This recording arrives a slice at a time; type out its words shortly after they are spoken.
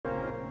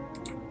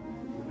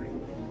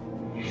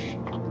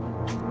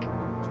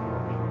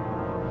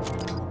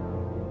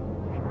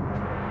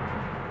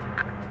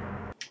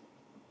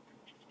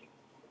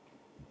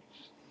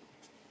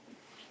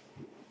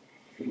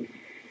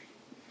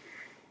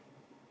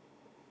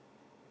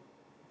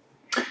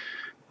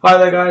Hi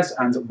there guys,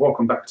 and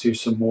welcome back to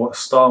some more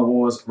Star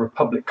Wars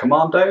Republic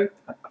Commando,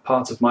 a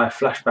part of my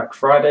Flashback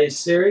Fridays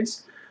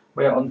series.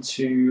 We're on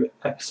to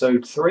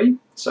episode 3,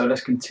 so let's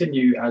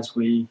continue as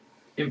we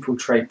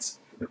infiltrate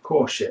the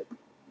core ship.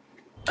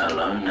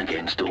 Alone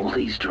against all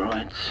these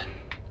droids?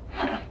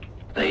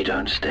 They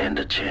don't stand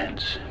a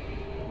chance.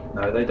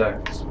 No, they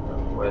don't.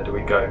 Where do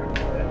we go?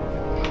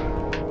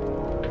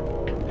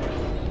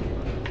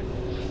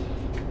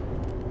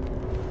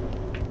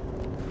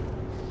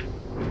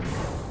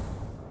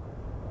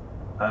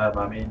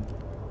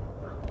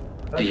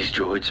 These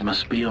droids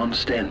must be on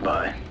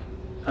standby.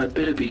 I'd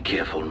better be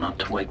careful not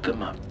to wake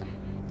them up.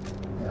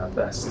 Yeah,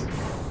 best.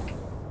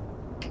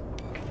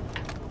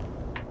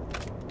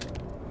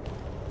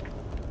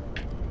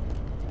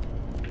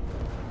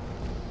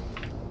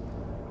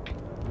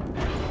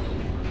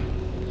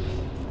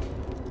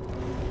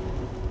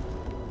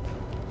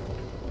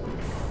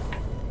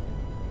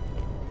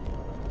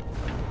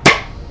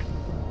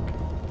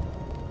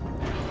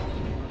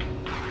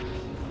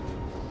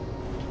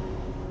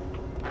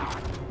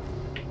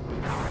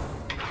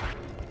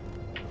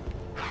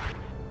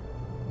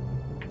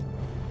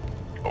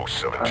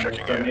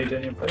 Checking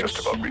in. Just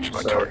about reached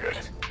my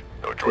target.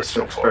 No droids this so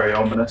looks far. very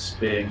ominous,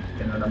 being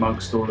in and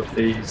amongst all of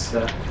these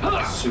super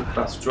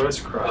fast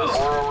droids. Christ.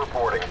 Oro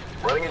reporting.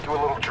 Running into a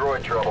little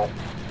droid trouble.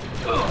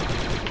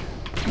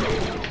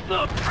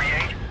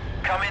 3-8.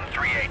 Come in,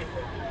 3-8.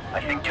 I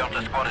think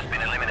Delta Squad has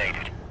been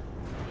eliminated.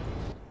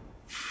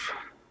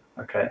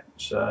 Okay,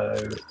 so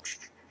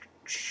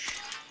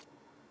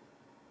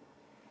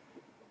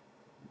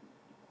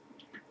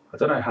I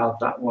don't know how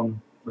that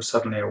one was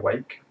suddenly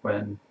awake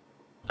when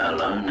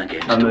Alone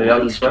against none of the all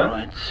others these were.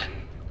 droids?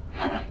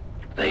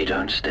 They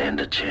don't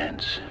stand a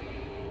chance.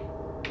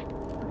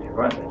 You're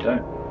right, they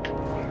don't.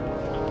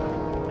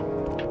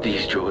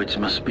 These droids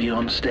must be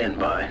on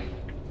standby.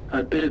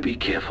 I'd better be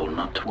careful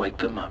not to wake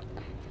them up.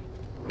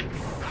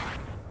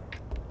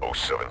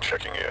 07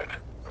 checking in.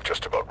 I've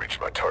just about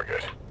reached my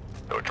target.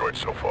 No droids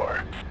so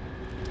far.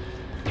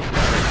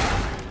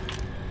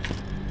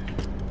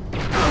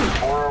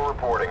 Oro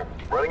reporting.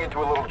 Running into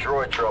a little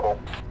droid trouble.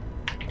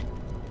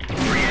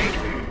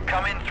 3-8.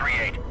 Come in,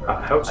 3-8.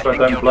 That helps so I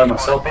don't blow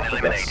myself up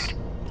with this.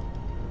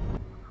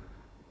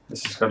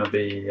 This is going to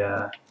be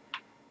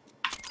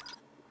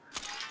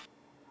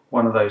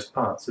one of those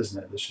parts,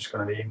 isn't it? That's just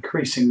going to be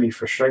increasingly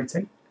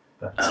frustrating.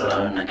 But,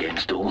 Alone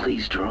against all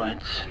these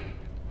droids?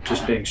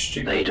 just being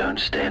stupid. They don't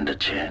stand a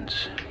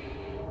chance.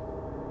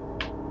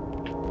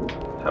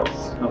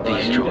 Health. Not that I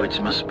These need it.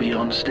 droids must be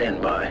on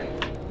standby.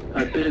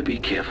 I'd better be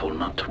careful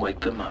not to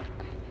wake them up.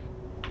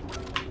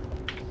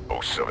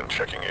 07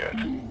 checking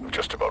in. I've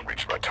just about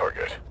reached my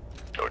target.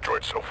 No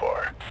droids so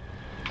far.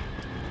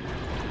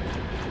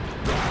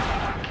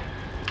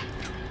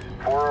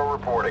 Oro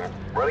reporting.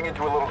 Running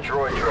into a little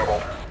droid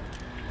trouble.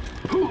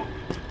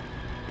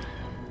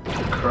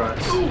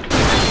 Christ.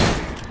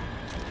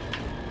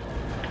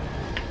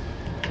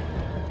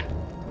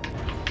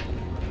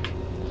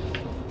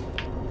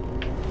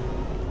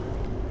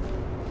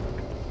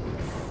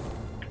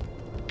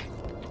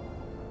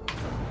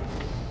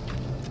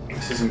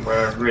 This isn't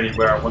really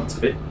where I want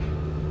to be.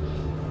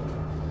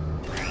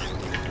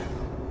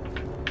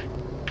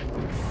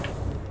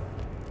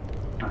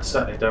 I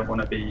certainly don't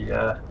want to be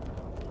I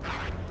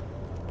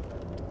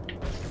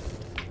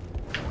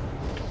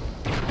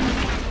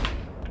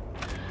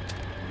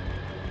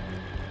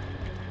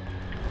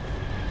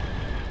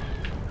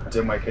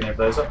didn't wake any of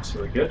those up, so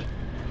we're good.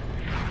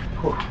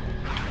 Whew.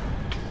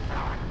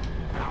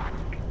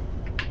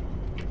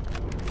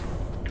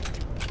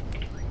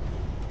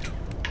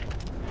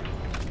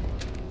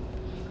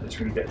 Let's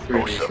really get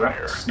through these 07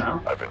 here. rats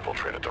now. I've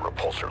infiltrated the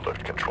repulsor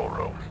lift control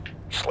room.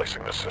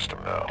 Slicing the system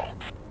now.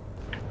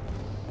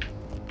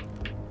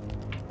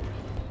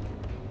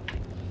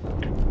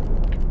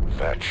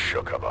 That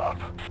shook him up.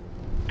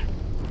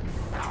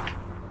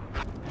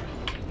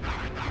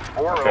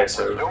 Okay,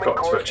 so we've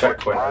got to a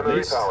checkpoint at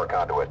least. Power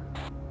conduit.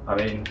 I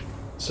mean,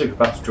 super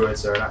fast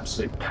droids are an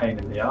absolute pain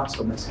in the ass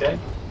on this game.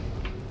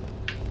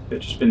 If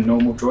it's just been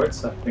normal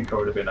droids, I think I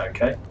would have been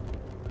okay.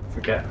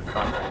 Forget, I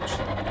can't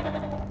actually.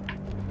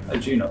 How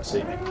did you not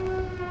see me?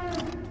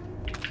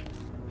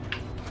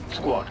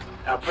 Squad,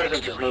 our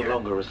presence is no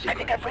longer a I secret.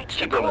 think I've reached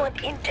the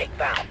coolant intake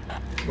valve.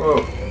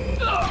 Whoa.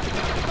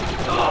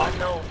 Oh,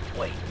 no,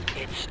 wait.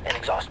 It's an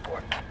exhaust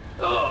port.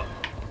 6-2,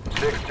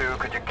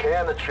 could you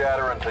can the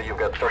chatter until you've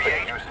got something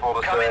 3-8. useful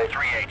to Come say? in,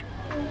 3-8.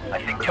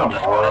 I think Come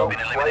Delta Squad on. has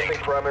been Slicing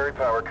eliminated. primary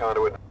power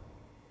conduit.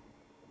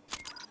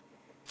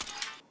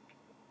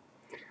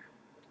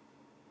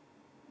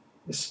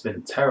 This has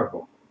been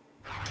terrible.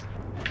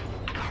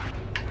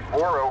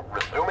 4-0,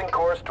 resuming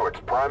course towards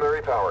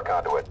primary power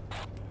conduit.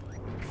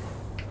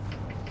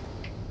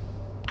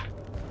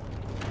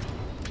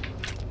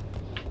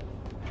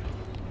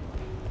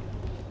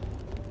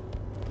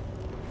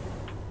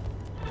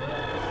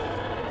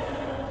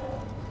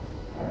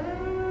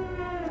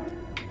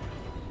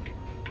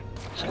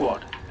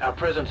 Squad, our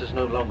presence is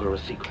no longer a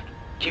secret.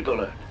 Keep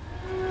alert.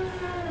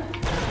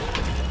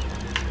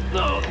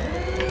 No!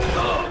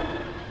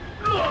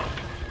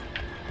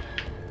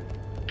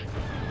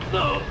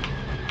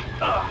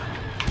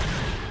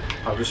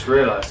 just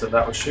realised that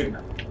that was shooting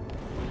at me.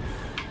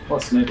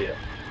 What's an idiot?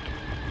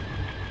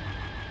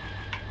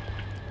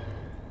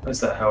 Where's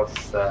that health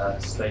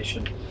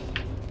station?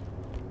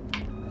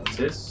 It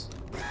is.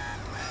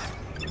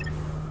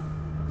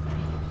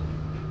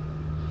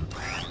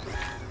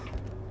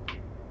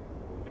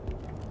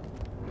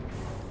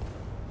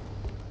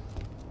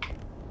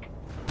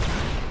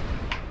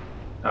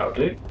 That'll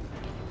do.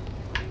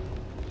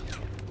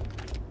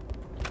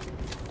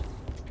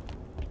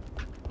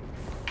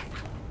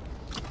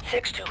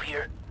 Six-2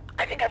 here.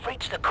 I think I've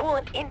reached the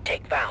coolant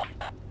intake valve.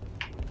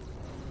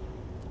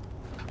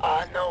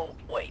 No,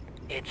 wait.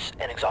 It's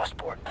an exhaust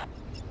port.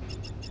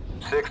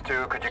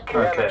 6-2, could you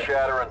can the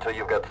chatter until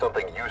you've got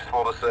something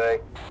useful to say?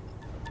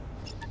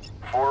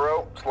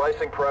 4-0,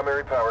 slicing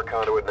primary power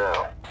conduit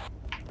now.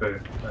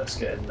 Boom. Let's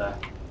get in there.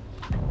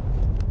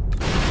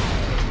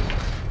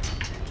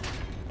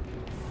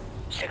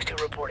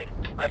 6-2 reporting.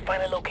 I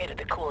finally located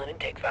the coolant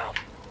intake valve.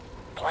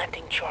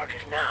 Planting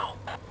charges now.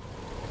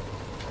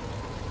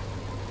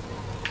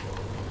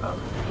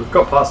 We've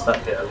got past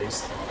that bit at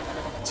least.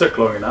 It took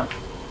long enough.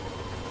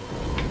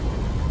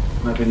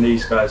 Maybe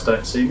these guys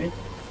don't see me.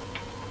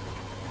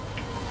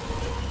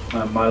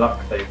 My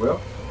luck, they will.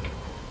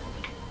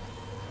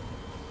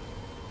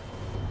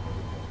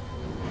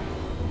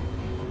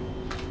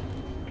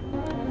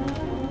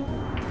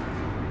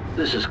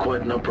 This is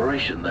quite an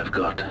operation they've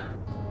got.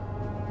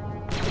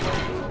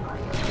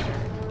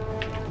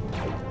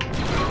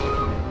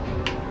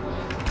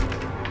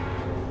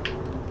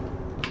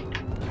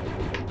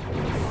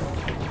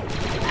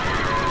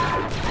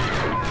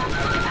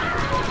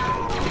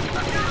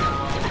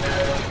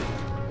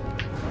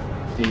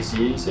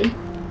 Easy, easy.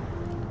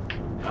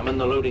 I'm in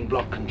the loading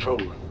block control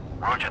room.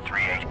 Roger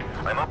 3-8.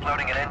 I'm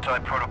uploading an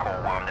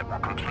anti-protocol worm that will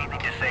completely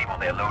disable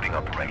their loading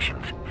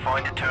operations.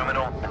 Find a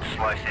terminal and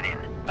slice it in.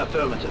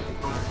 Affirmative.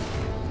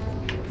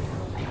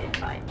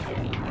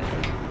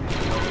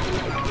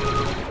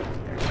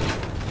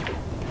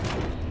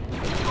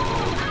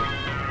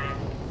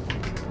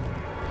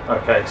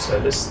 Okay, so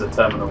this is the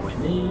terminal we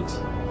need.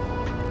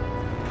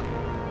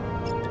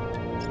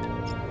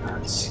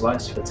 And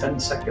slice for 10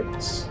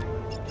 seconds.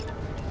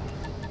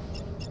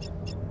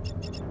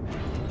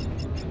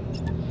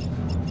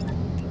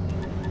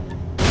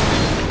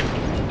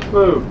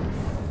 Woo!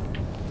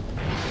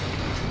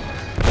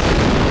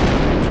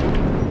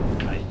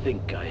 I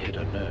think I hit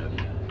a nerve.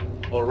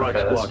 All right,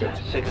 Okay, that's squad.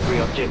 good. Secondary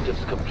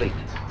objectives complete.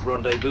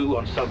 Rendezvous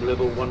on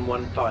sub-level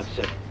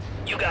 1157.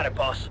 You got it,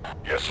 boss.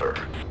 Yes, sir.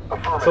 I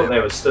thought they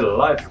were still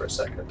alive for a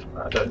second.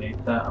 I don't need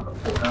that, I'm at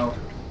full health.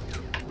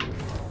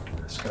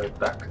 Let's go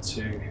back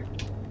to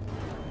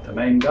the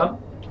main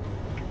gun.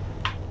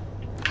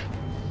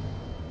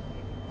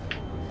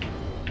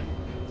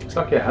 Looks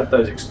like it had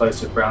those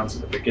explosive rounds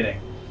at the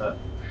beginning, but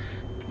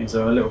means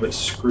I'm a little bit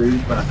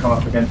screwed when I come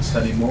up against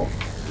any more.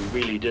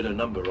 We really did a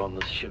number on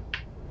this ship.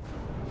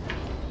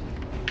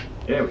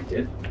 Yeah, we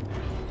did.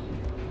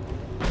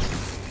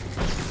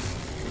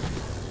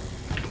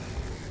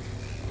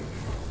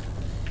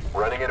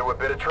 Running into a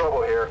bit of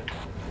trouble here.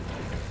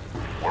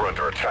 We're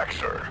under attack,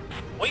 sir.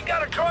 We've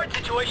got a charge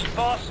situation,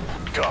 boss.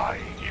 Die,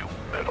 you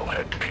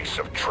metalhead piece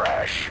of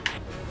trash.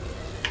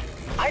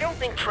 I don't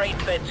think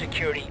Trade-Fed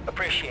Security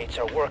appreciates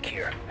our work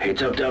here.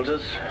 Heads up,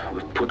 Deltas.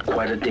 We've put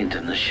quite a dent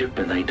in the ship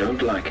and they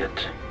don't like it.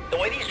 The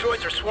way these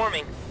droids are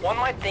swarming, one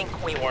might think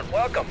we weren't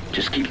welcome.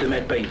 Just keep them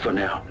at bay for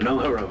now. No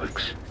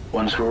heroics.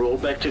 Once we're all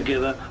back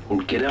together,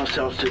 we'll get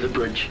ourselves to the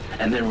bridge,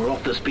 and then we're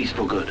off this beast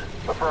for good.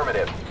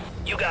 Affirmative.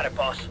 You got it,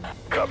 boss.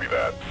 Copy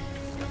that.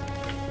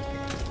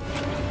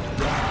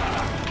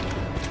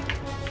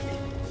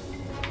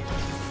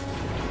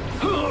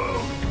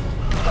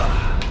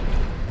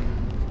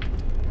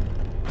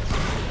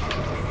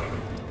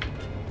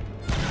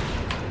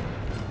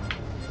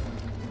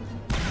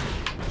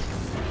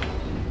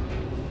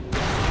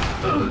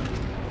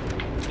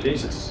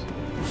 Jesus.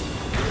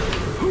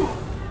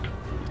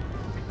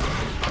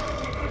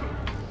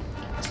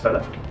 That's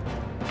better.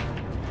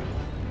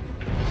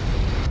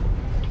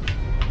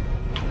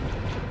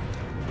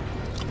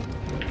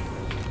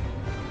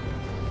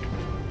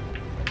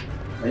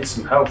 I need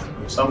some health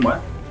from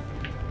somewhere.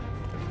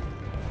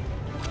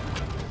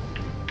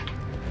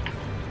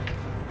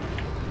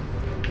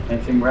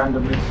 Anything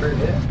randomly through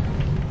here?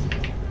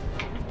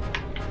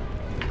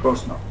 Of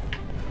course not.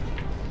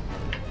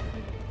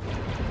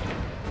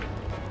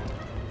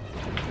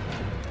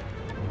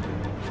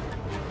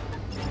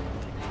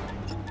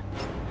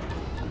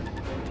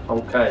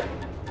 Okay.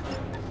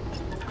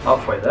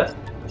 Halfway there.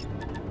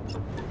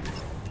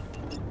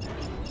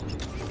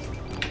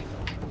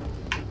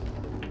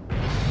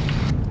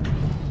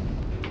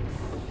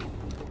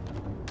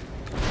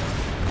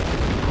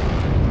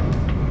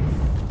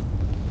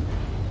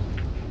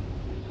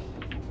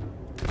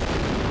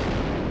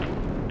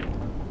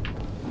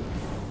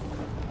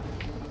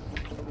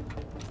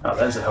 Oh,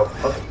 there's a health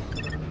pod.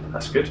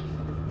 That's good.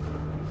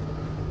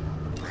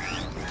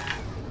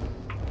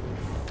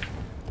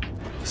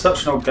 For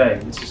such an old game,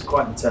 this is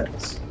quite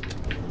intense.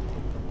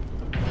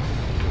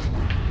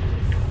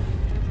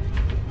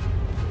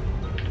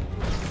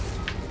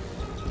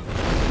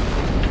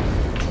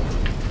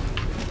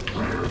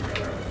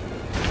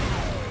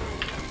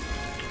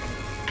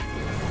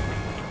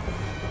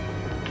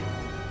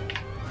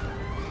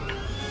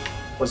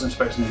 Wasn't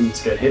expecting him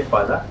to get hit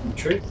by that, in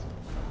truth.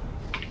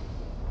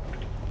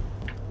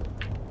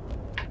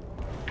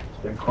 It's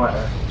been quite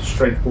a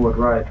straightforward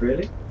ride,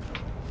 really.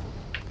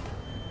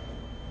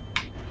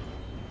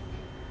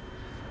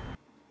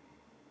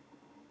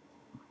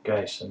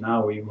 Okay, so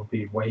now we will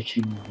be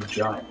waking the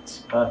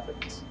giant.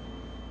 Perfect.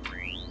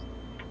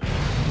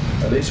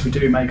 At least we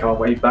do make our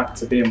way back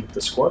to being with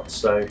the squad,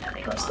 so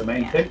that's the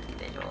main thing.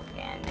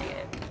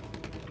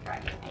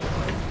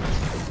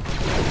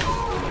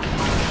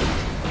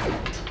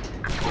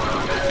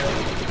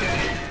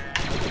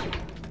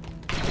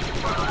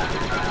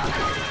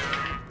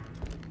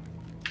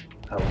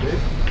 That'll do.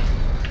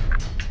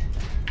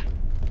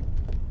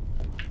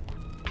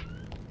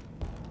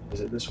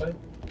 Is it this way?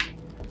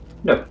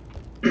 No.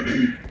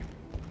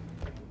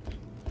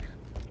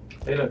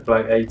 They look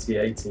like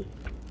 80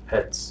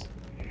 heads.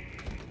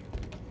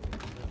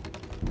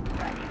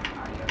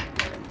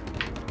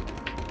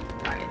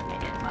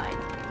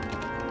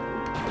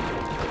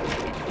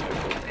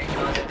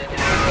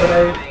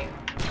 Okay.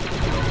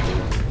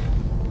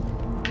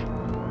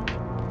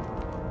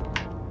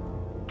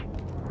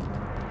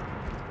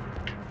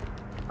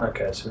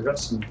 Okay, so we've got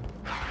some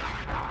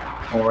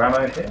more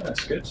ammo here,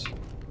 that's good.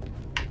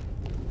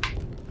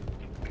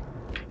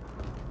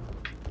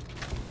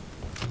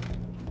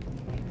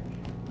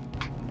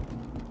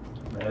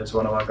 There's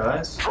one of our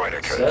guys.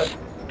 Triticus,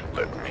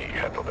 let me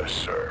handle this,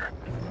 sir.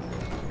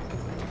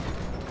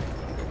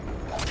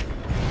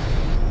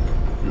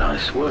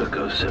 Nice work,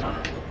 07.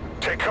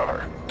 Take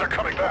cover. They're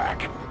coming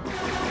back.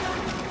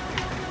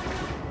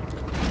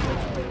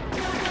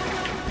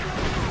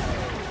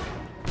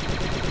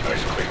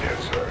 Nice clean hit,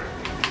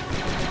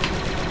 sir.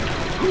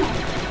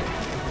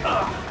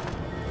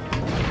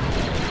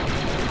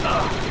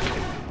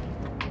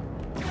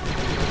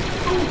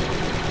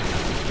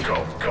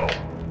 Go, go.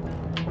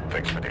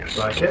 Thanks for the assist,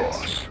 Like it.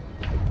 boss.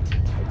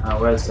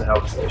 Where's the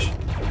help station?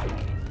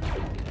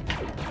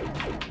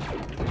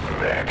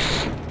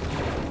 Max.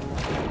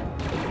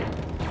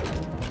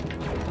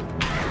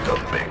 The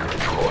Maker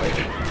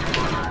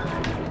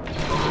Droid.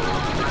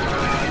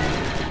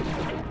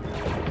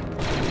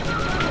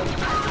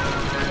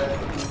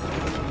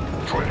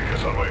 Droiding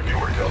is on my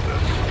viewer,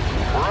 Deltas.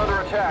 We're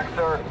under attack,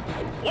 sir.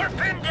 We're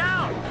pinned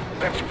down!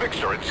 That's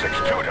Victor in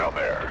 6-2 down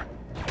there.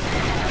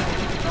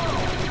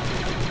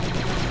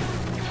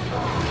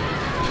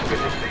 Good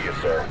to see you,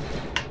 sir.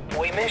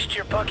 We missed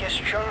your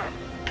Buckus charm.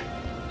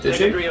 Did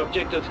Secondary you?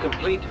 objectives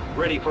complete,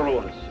 ready for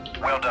orders.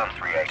 Well done,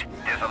 3-8.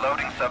 There's a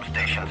loading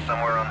substation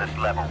somewhere on this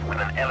level with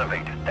an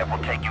elevator that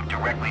will take you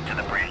directly to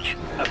the bridge.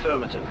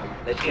 Affirmative.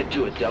 Let's get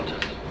to it,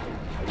 Deltas.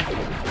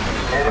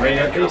 I mean,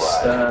 at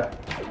least,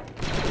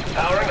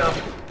 Powering up.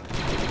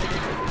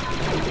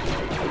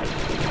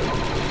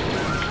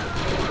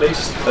 at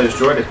least those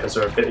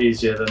droidicas are a bit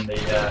easier than the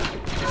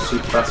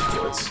super fast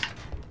droids.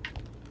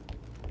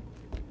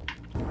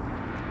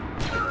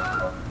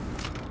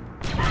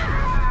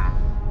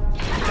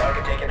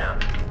 Target taken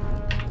out.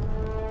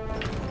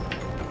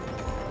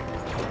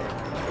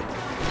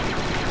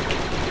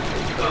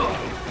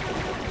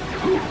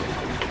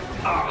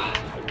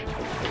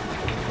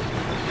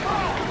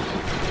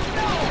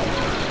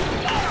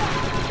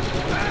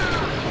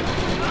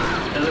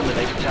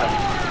 Eliminate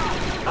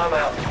target. I'm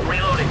out.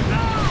 Reloading.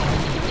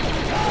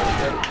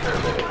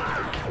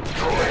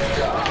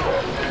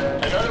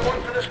 Another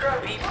one for the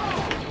scrap heap.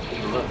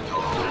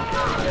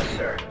 Yes,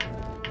 sir.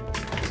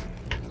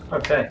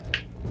 Okay.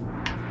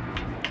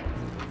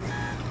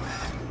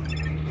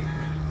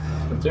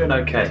 We're doing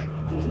okay.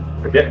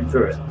 We're getting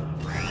through it.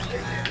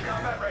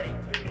 Combat ready.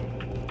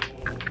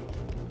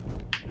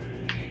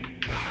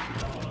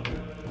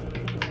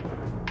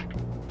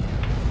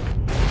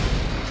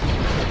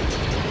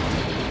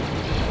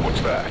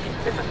 What's that?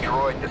 It's a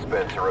droid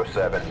dispenser,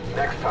 07.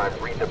 Next time,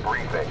 read the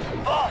briefing.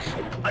 Boss,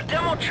 a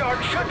demo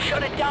charge should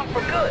shut it down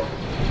for good.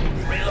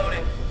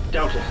 Reloading.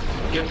 Deltas,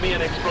 give me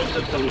an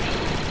explosive solution.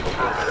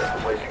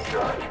 Affirmative. Placing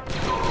charge.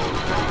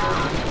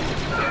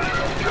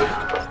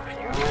 Just a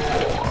few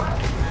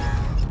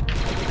more.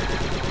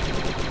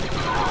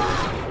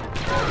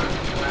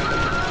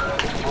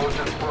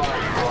 Explosive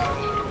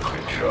prime.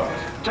 Good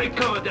shot. Take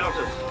cover,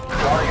 Deltas.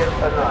 Target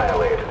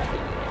annihilated.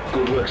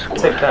 Good work, squad.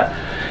 Take that.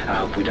 I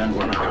hope we don't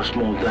run across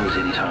more of those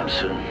anytime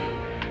soon.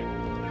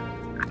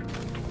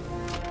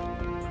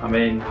 I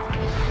mean,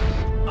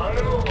 On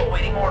the move,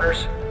 awaiting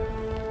orders.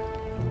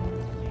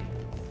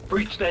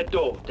 Breach that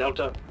door,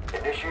 Delta.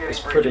 Initiating it's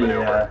breach pretty,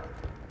 maneuver.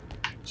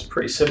 it's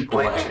pretty simple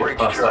Placing once you get breach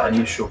past that charge.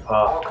 initial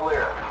All part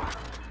clear.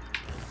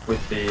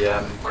 with the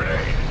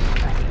Grenade.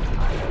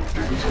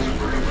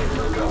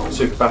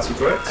 super battle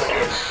droids.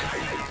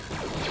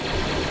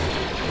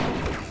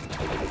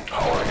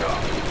 Powering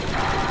up.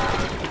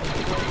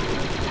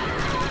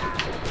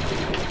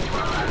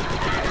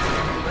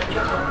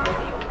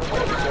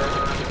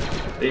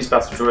 These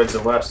battle droids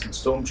are worse than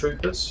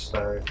stormtroopers,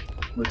 so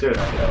we're doing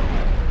okay.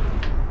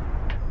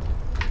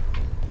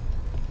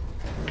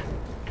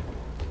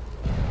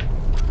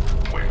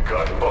 We've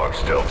got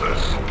bugs,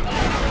 Deltas.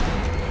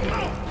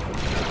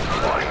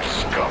 Flying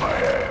scum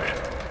ahead.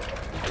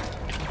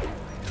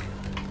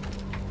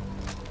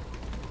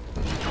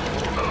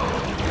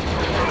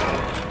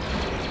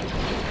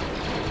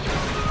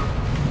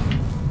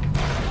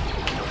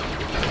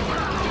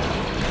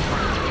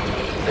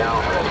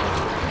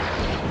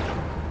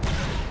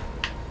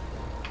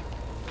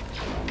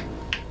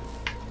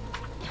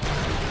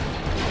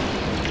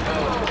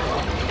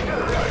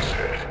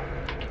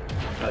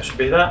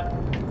 be that.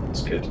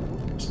 That's good.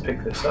 Let's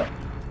pick this up.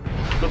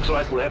 Looks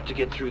like we'll have to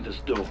get through this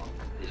door.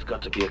 There's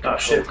got to be a control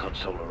shit.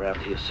 console around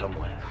here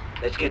somewhere.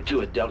 Let's get to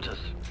it, Deltas.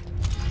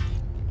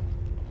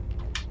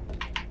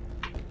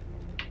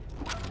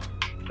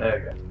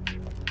 There we go.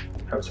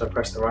 Hope so I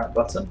press the right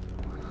button.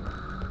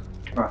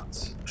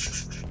 Right.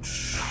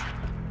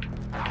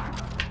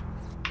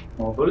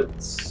 More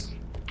bullets.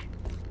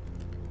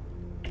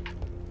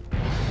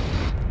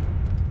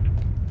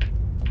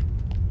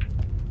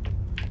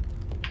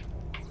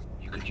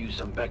 You could use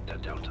some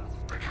Bacta, Delta.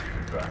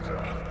 Retrieving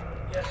Bacta.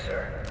 Yes,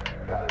 sir.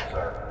 Got it,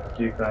 sir.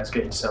 You guys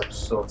get yourselves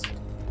sorted.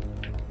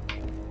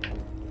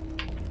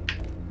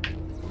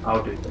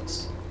 I'll do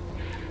this.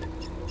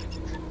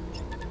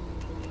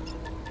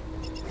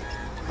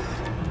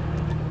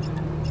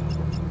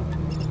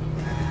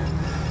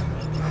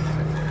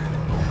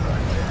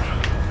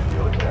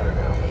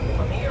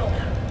 I'm healed.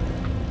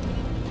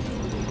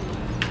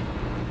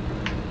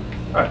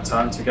 Right,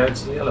 time to go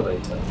to the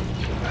elevator. Need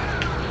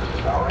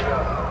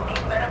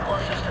medical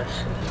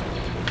assistance.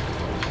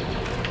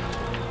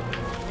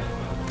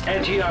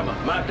 Anti-armor,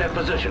 mark that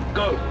position.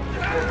 Go!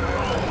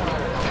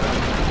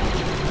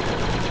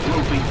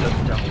 We'll beat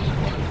them, Deltas.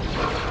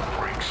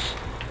 Freaks.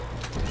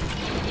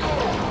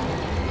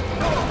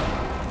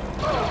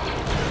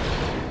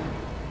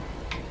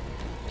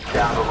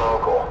 Down to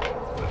local.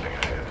 Living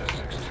ahead to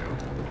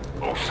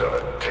 6-2.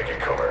 07, taking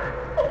cover.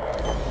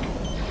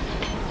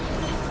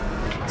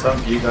 Time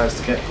for you guys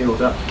to get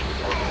healed up.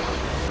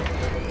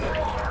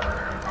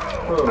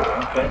 Oh,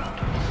 okay.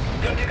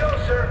 Good to go,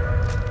 sir.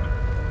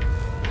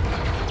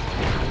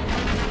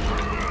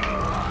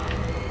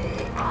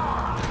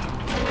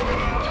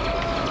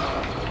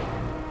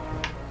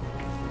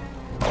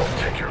 I'll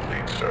take your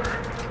lead, sir.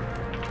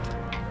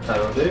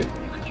 That'll do.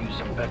 You could use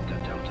some Bacta,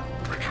 Delta.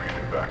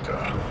 Retrieving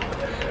Bacta.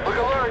 Look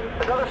alert!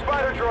 Another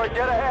spider droid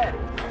dead ahead!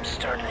 I'm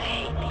starting to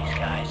hate these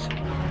guys.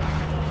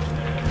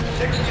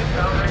 6-2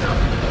 powering up.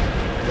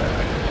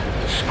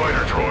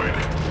 Spider droid.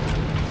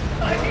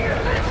 I need a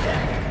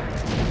medtech.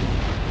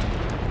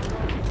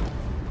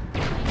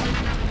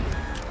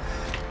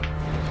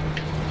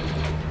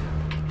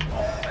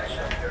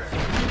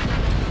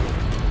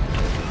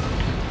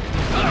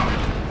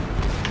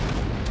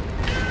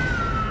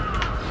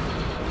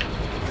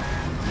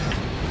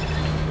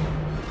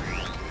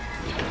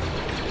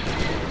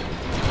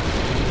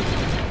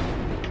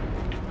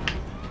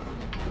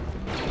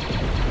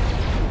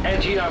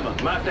 Anti-armor,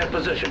 mark that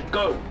position.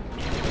 Go!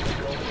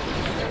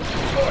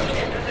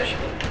 In position.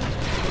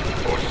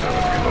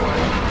 07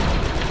 reloading.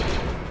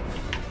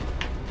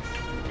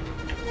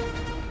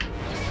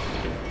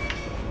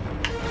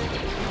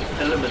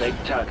 Eliminate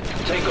target.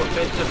 Take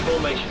offensive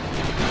formation.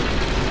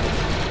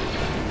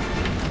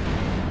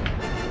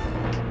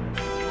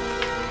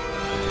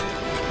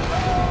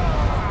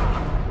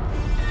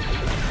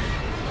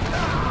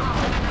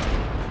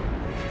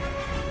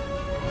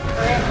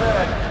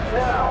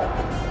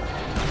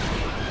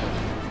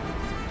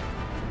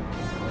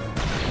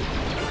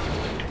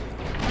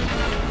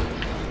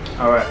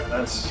 Alright,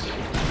 that's...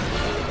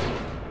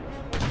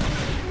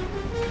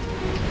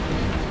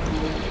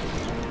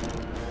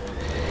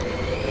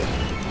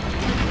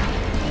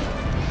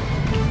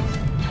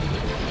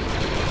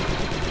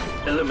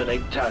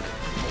 Eliminate target.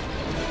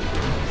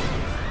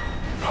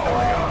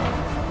 Powering up.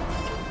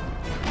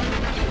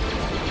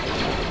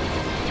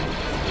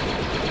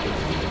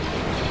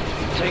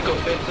 Take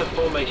offensive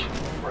formation.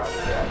 Roger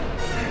that.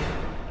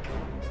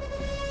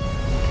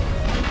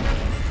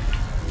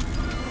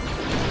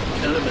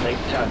 Eliminate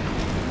target.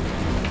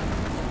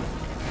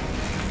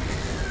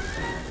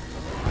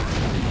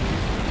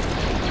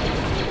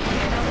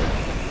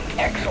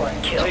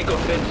 Excellent kill. Take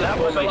offensive That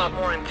was a formation. lot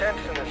more intense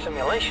than the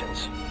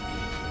simulations.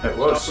 It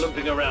was. Stop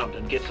limping around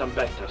and get some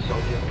Bacta,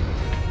 soldier.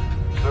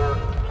 Sir,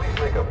 please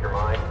make up your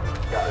mind.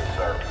 Got it,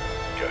 sir.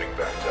 Getting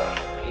Bacta.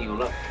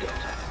 Heal up,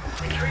 Delta.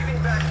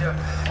 Retrieving back to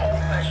all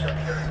patched up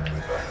here.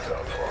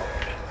 Bacta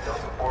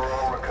flowing. We're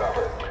all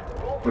recovered.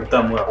 We've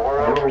done well.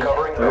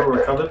 They're all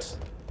recovered.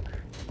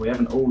 We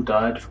haven't all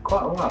died for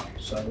quite a while,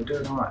 so we're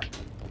doing alright.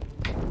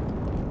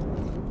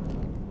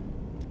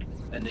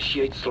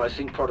 Initiate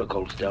slicing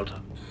protocols,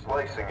 Delta.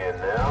 Slicing in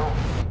now.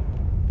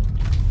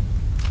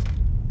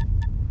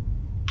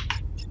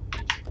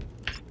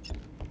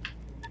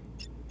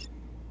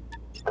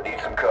 I need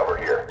some cover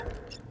here.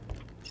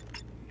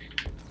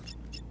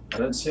 I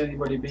don't see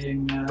anybody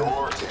being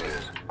Door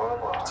is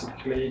unlocked.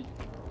 particularly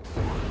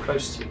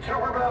close to you.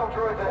 Super battle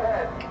droids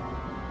ahead.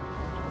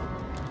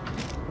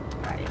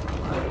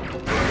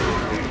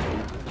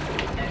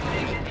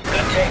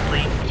 Good take,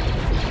 Lee.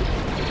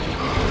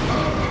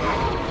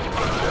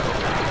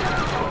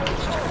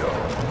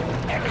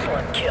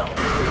 Excellent kill.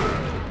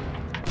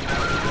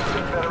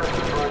 Confederate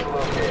droid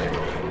located.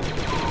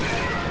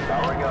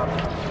 Powering up.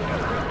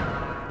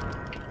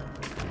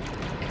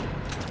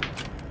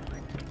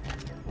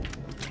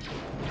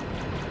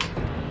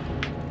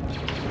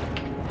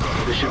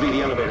 This should be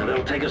the elevator.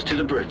 That'll take us to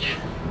the bridge.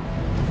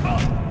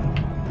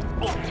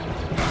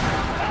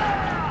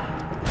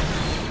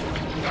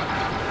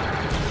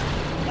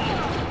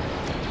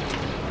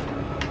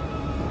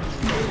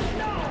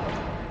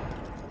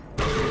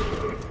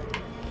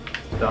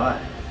 die.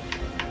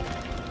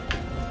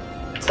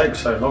 It takes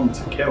so long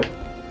to kill.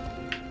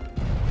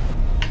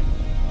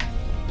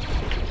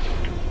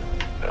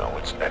 Now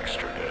it's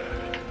extra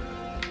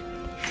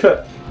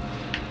good.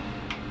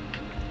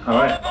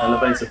 Alright,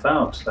 elevator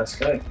found. Let's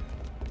go.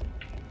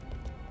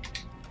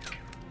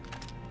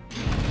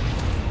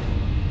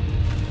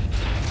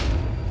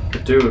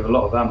 Could do with a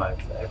lot of ammo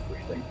for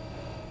everything.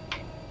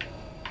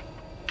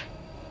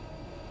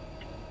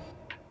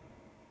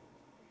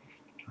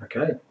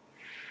 Okay.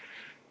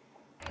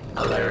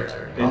 Alert.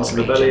 Into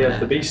the belly of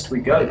the beast we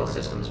go. Critical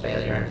systems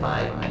failure in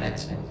 5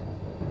 minutes.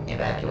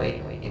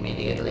 Evacuate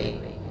immediately.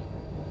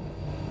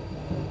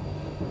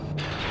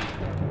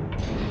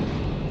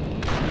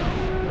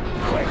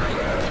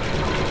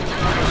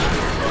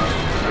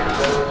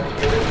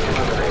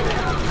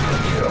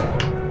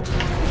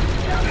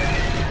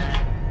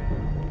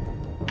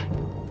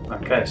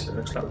 Okay, so it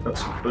looks like we've got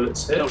some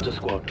bullets here. Delta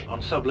Squad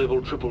on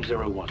sub-level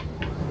 0001.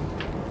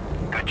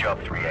 Good job,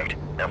 3-8.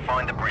 Now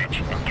find the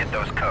bridge and get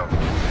those codes.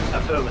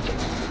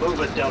 Affirmative. Move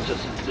it,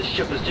 Deltas. This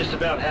ship has just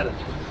about had it.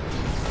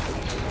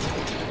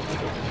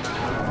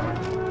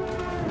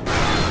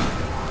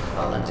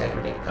 All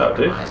integrity Oh,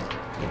 dude. compromised.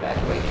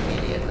 Evacuate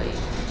immediately.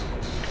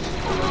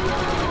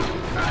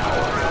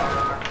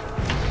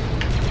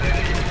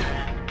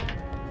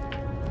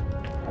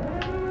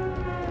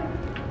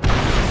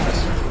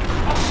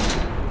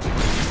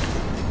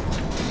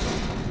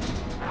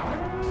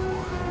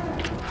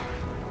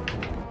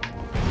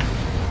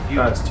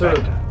 Guys,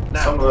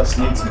 some of us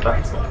need some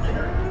battery.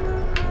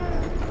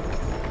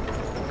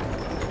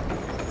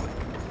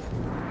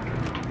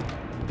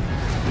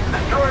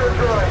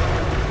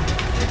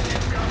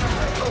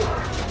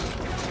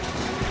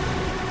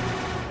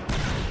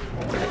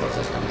 Critical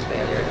systems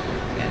failure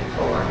in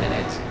 4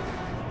 minutes.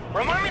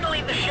 Remind me to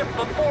leave the ship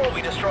before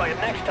we destroy it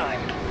next time.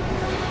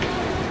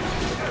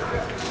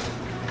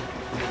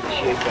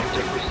 Initiate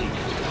vector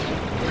procedures.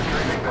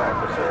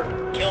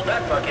 Kill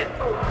that bucket.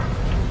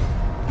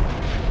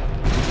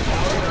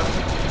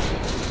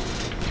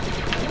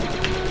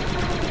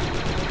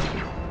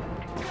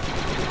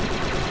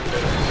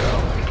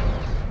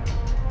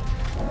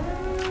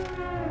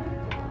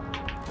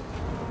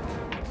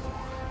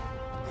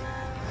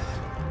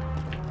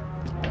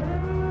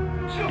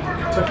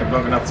 Took him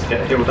long enough to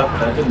get healed up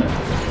there, didn't it?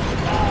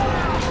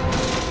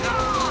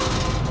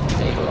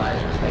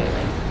 Stabilizers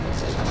failing.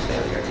 System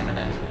failure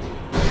imminent.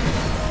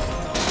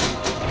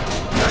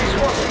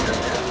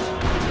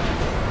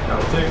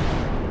 That'll do.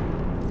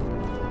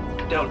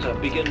 Delta,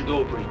 begin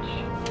door breach.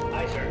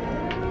 Aye, sir.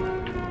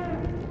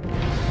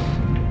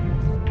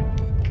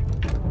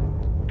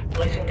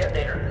 Placing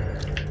detonator.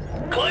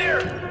 Clear!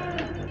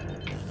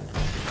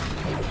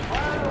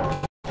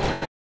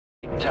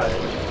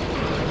 Target.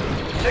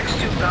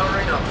 6-2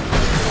 powering up.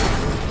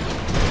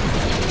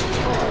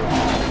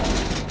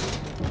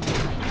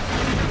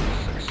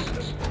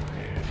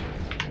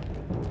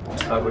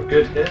 We're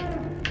good here.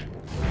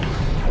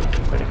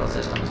 Critical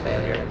systems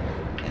failure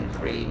in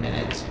 3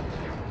 minutes.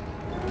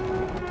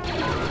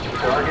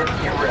 Target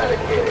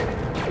eradicated.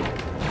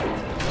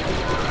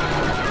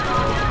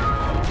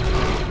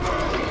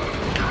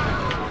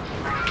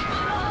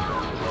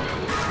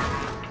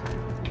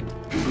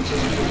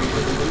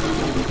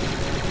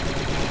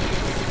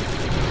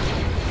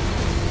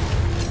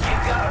 You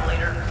got him,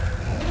 leader.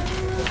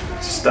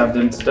 Stabbed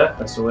him to death,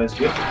 that's always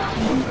good.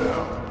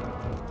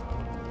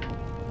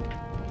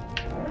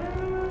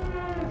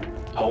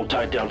 Hold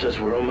tight, Deltas.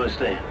 We're almost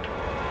there.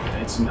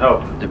 Need some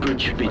help. The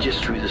bridge should be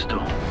just through this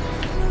door.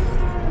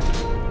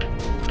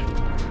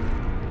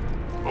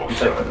 I'm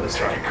taking this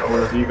time. All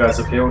of you guys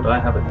have healed, I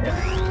haven't yet.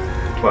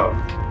 Well,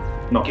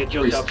 not Get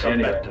yourself recently some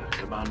anyway. vector,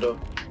 Commando.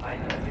 I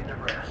know you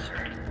never asked,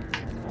 sir.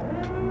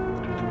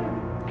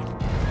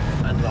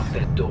 Unlock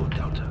that door,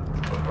 Delta.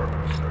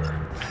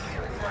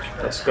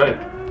 Let's go.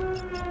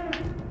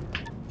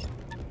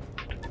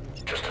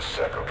 Just a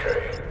sec,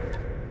 okay?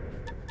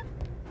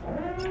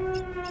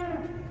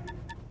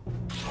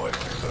 Flight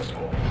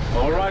successful.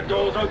 All right,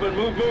 doors open.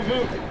 Move, move,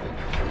 move.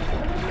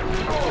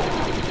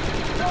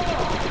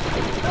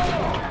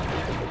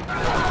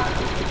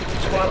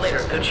 Squad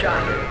leader, good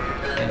shot.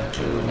 In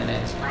 2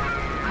 minutes. Bit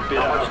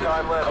How out much of it.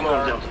 time left, Come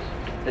on, sir? Deltas.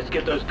 Let's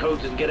get those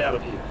codes and get out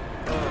of here.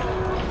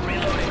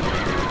 Reloading.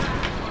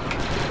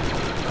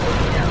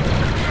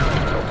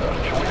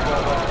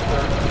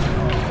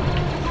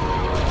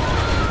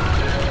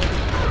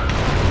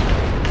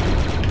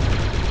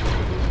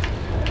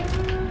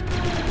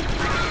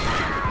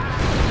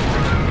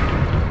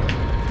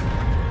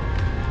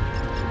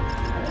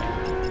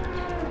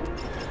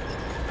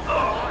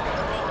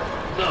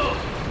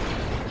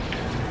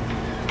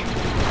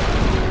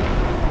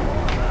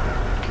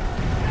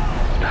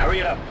 Hurry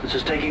it up. This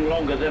is taking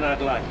longer than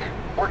I'd like.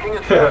 Working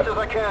as fast as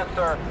I can,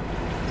 sir.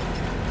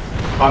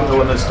 I'm the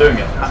one that's doing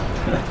it.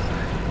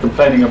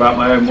 Complaining about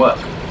my own work.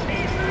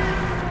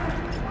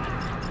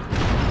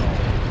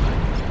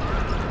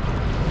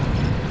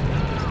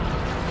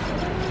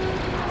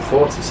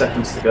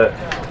 $40 to go.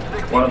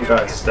 One of the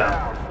guys is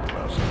down.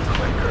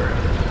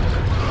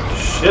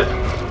 Shit.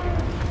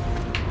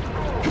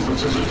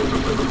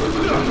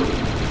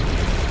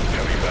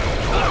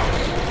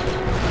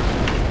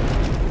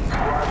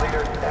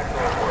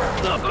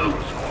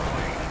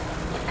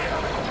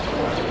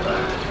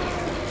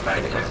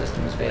 Critical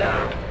systems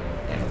failure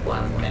in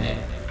 1 minute.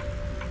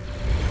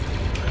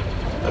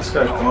 Let's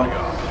go, come on.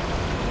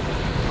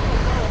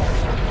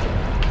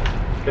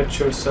 Get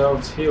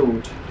yourselves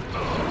healed.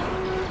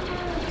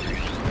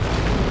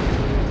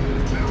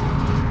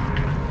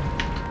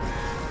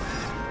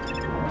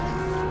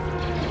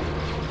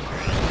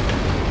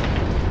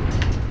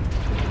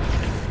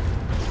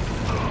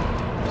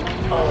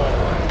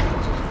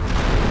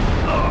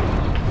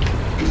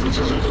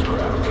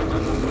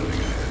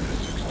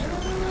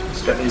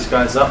 Let's get these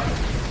guys up.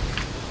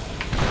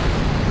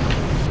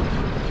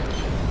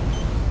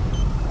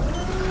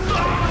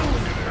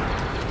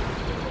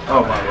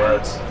 Oh my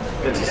words.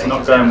 It's just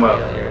not going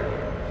well.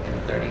 In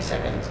 30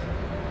 seconds.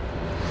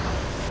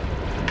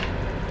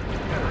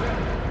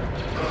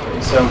 Get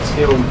yourselves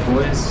healed,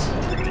 boys.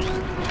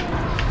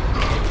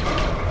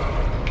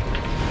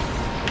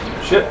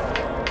 Shit.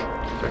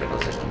 Critical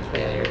systems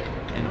failure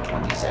in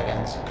 20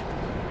 seconds.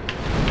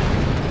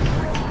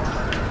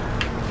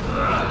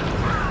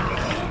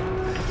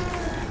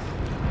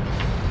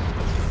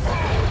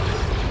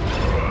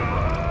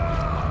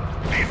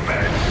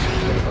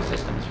 Critical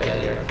systems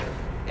failure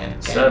in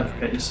 10, Sir,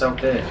 get yourself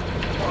here.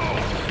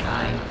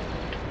 9,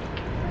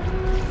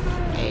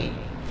 8,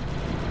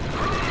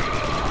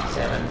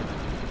 7,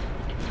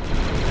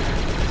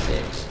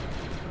 6,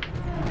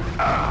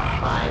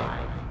 5,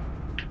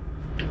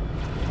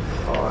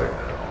 4,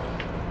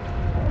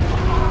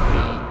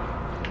 3,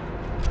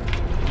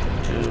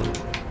 2,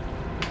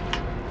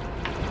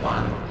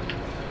 1.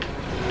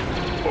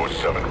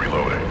 07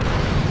 reloading.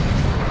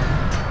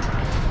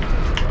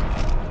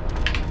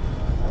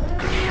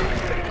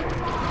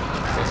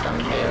 System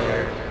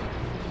failure.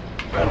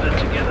 Hold it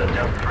together,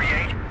 Delta.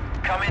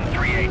 3-8. Come in,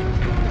 3-8.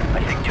 I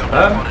think Delta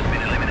Squad has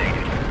been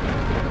eliminated.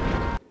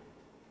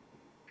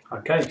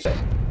 Okay.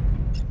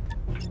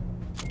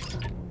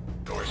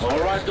 All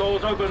right,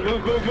 doors open.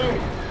 Move, move, move.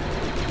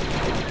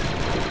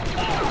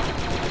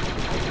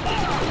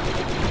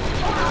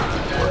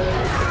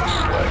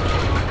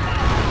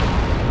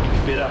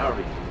 Better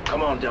hurry.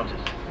 Come on, Deltas.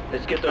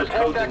 Let's get those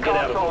codes and get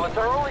out of here. It's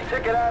our only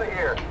ticket out of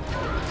here.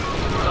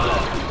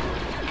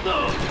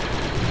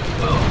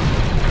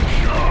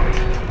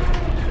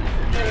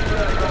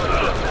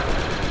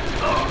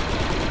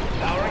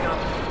 Powering up.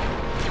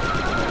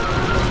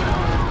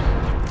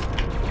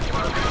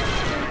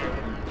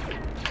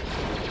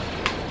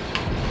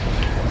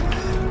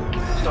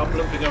 Stop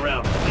looping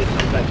around. Get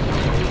some back.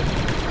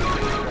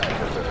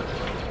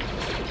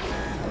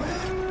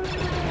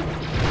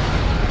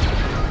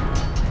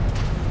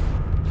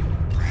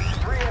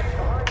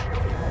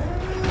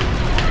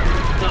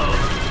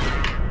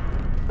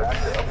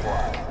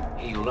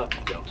 Heal up,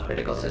 Delta.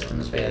 Critical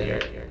systems failure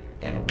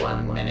in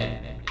 1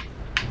 minute.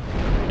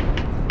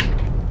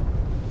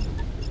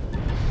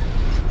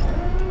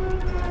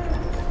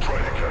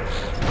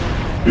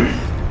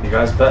 You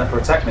guys better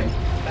protect me.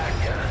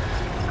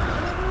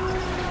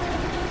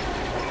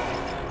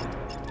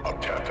 I'm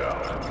tapped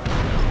out.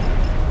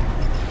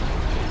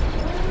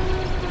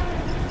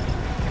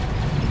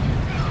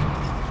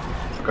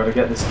 I've got to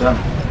get this done.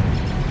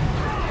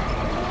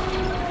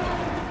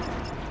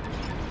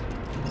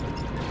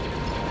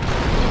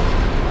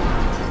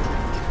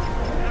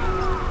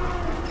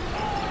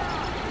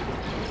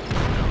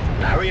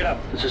 Hurry it up.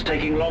 This is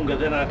taking longer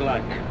than I'd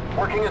like.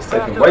 Working as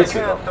Taking fast way as too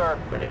I long. can, sir.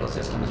 Critical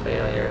systems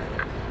failure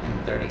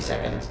in 30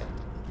 seconds.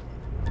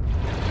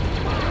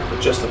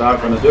 We're just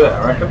about going to do it,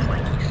 I reckon.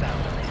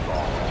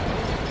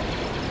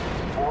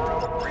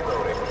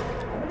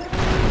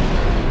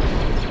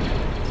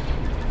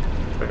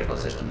 Critical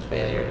systems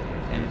failure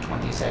in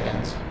 20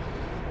 seconds.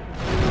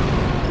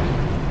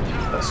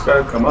 Let's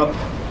go, come on.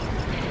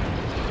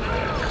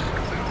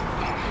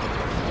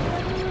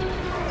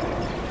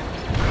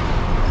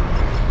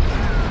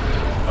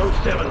 Oh,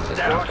 7's Systems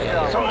down.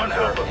 failure Someone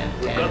help in us.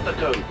 We've got the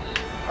 10, codes.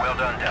 Well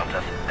done,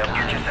 Delta. Now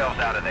get yourselves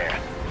out of there.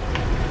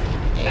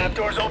 8,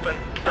 Doors open.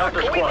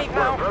 Delta Squad,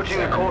 we're approaching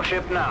the core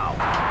ship now.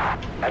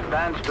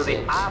 Advance to the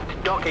 6,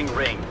 aft docking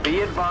ring.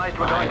 Be advised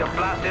we're going to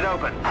blast it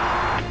open.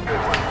 Good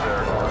one,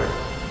 sir. 4,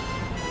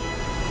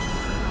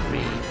 3,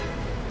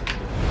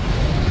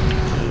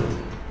 2,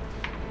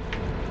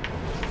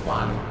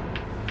 1.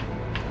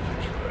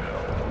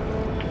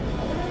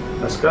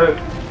 Let's go.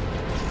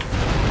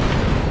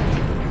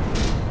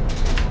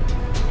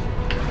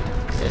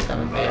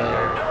 System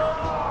failure.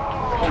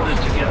 Hold it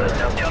together,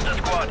 Delta. Delta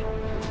Squad.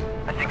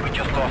 I think we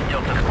just lost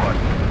Delta Squad.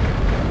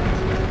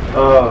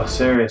 Oh,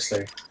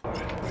 seriously.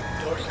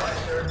 Door slide,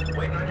 sir.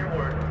 Waiting on your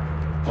word.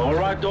 All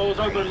right, doors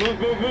open. Move,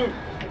 move, move.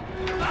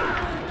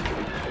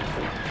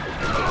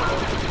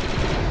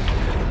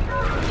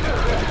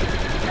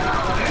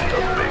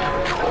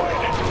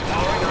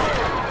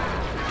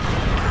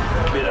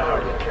 Better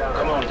hurry.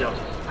 Come on,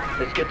 Delta.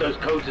 Let's get those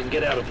codes and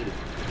get out of here.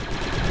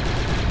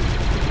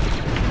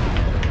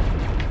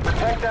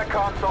 Protect that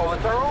console.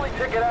 It's our only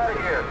ticket out of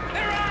here.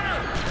 They're on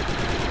us!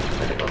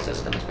 Critical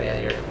systems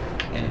failure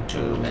in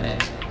 2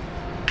 minutes.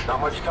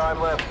 Not much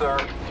time left, sir.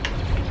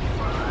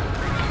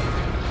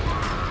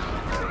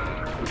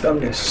 We've done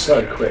this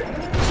so quick. So,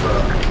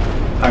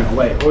 hang on,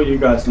 wait, all you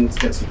guys need to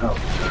get some help.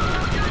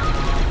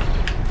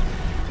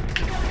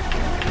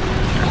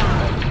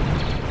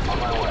 On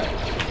my way.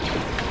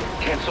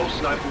 Cancel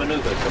snipe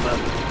maneuver,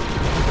 Commander.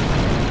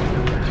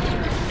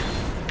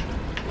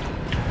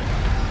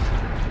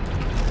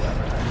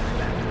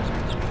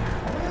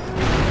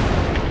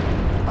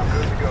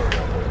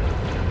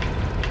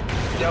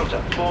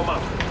 Delta, form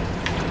up.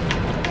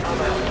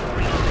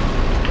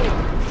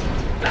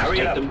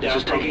 Hurry up, this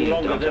is taking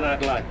longer than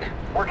I'd like.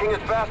 Working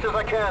as fast as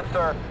I can,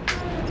 sir.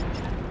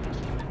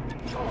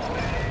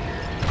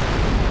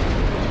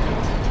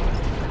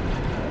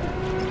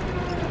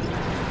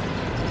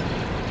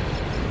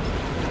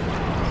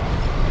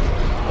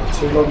 Not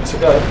too long to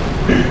go.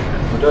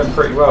 We're doing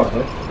pretty well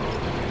though.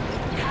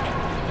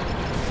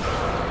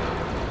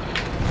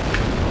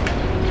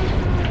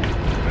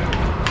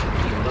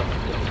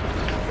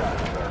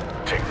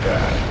 Take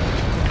that.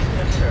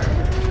 Yes, sir.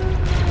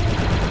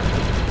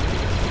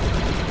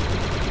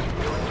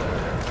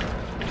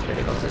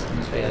 Critical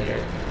systems failure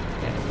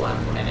in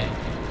 1 minute.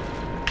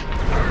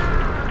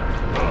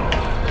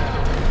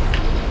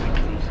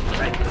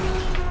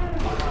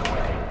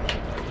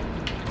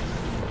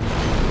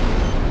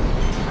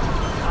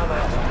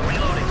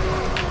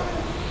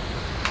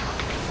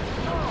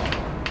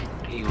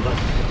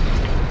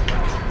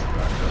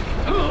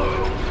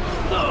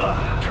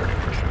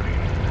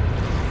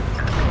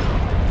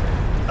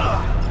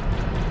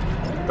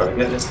 Gotta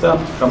get this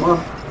done, come on.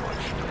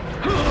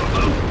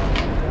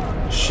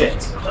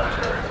 Shit.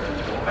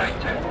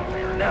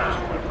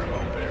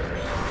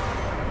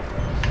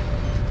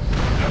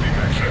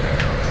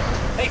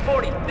 Hey,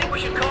 40, think we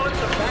should call in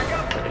some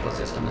backup? Critical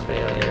systems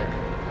failure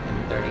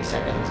in 30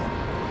 seconds.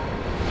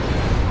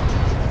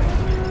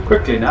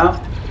 Quickly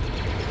now.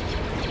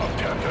 I'm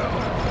tapped out.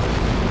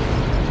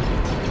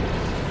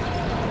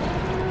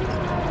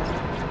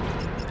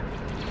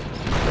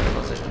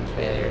 Critical systems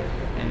failure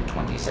in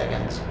 20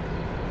 seconds.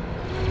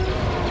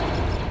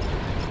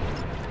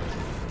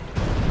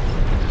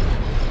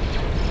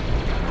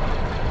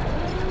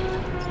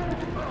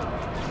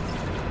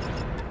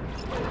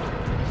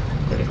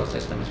 Critical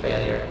systems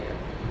failure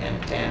in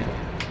 10,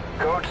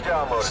 Codes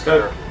downloaded, Let's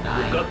go. sir.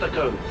 9, Got the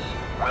codes.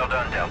 Well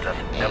done, Delta.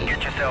 Now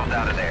get yourselves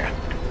out of there.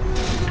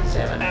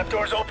 7, Aft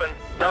door's open.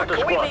 Delta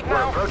Can we Squad, leave we're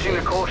now? approaching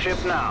the core ship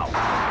now.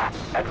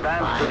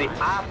 Advance to the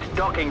aft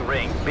docking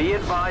ring. Be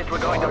advised we're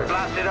going to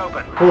blast it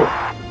open. Ooh.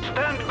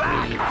 Stand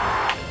back!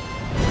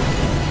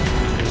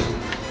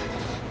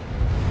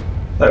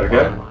 There we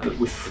go.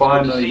 We've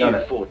finally done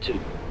it. 4-2.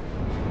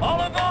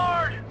 All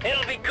aboard!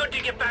 It'll be good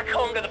to get back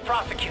home to the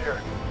prosecutor.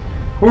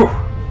 Whew.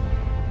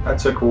 That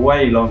took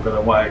way longer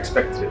than what I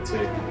expected it to.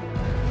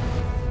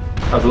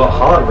 That was a lot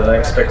harder than I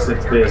expected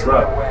it to be as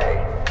well.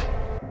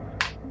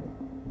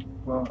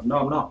 Well, no,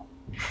 I'm not.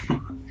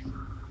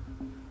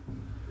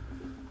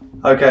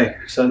 Okay,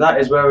 so that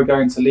is where we're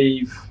going to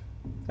leave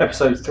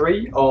episode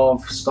 3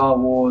 of Star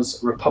Wars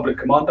Republic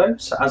Commando.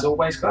 So as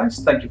always guys,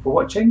 thank you for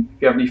watching.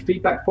 If you have any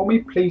feedback for me,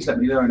 please let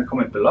me know in a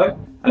comment below.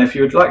 And if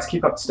you would like to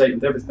keep up to date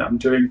with everything I'm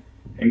doing,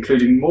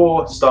 including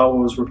more Star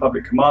Wars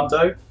Republic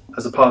Commando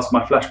as a part of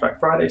my Flashback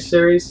Fridays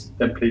series,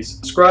 then please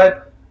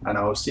subscribe and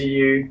I will see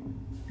you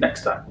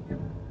next time.